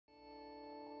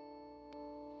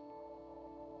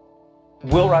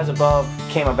Will Rise Above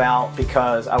came about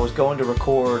because I was going to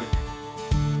record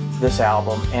this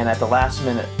album, and at the last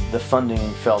minute the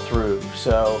funding fell through,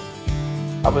 so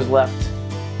I was left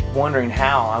wondering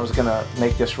how I was gonna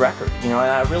make this record, you know,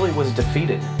 and I really was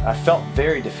defeated. I felt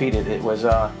very defeated. It was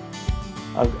I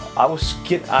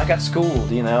got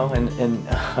schooled, you know, and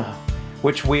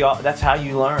which that's how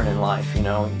you learn in life, you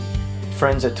know.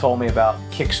 Friends had told me about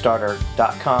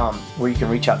Kickstarter.com, where you can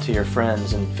reach out to your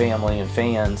friends and family and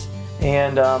fans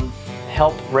and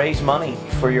help raise money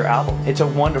for your album. It's a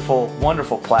wonderful,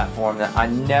 wonderful platform that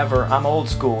I'm old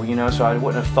school, you know, so I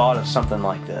wouldn't have thought of something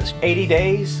like this. 80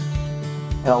 days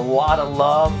and a lot of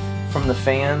love from the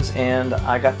fans, and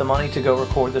I got the money to go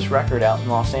record this record out in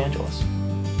Los Angeles.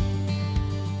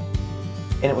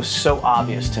 And it was so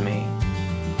obvious to me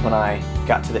when I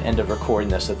got to the end of recording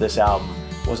this that this album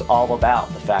was all about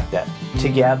the fact that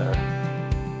together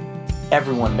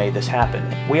everyone made this happen.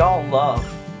 We all love,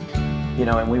 you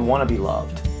know, and we want to be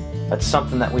loved. That's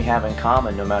something that we have in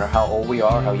common, no matter how old we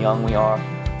are, how young we are,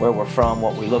 where we're from,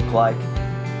 what we look like,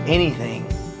 anything.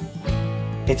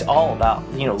 It's all about,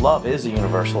 you know, love is a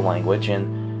universal language,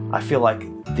 and I feel like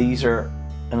these are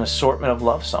an assortment of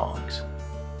love songs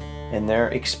and their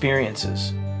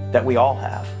experiences that we all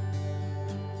have.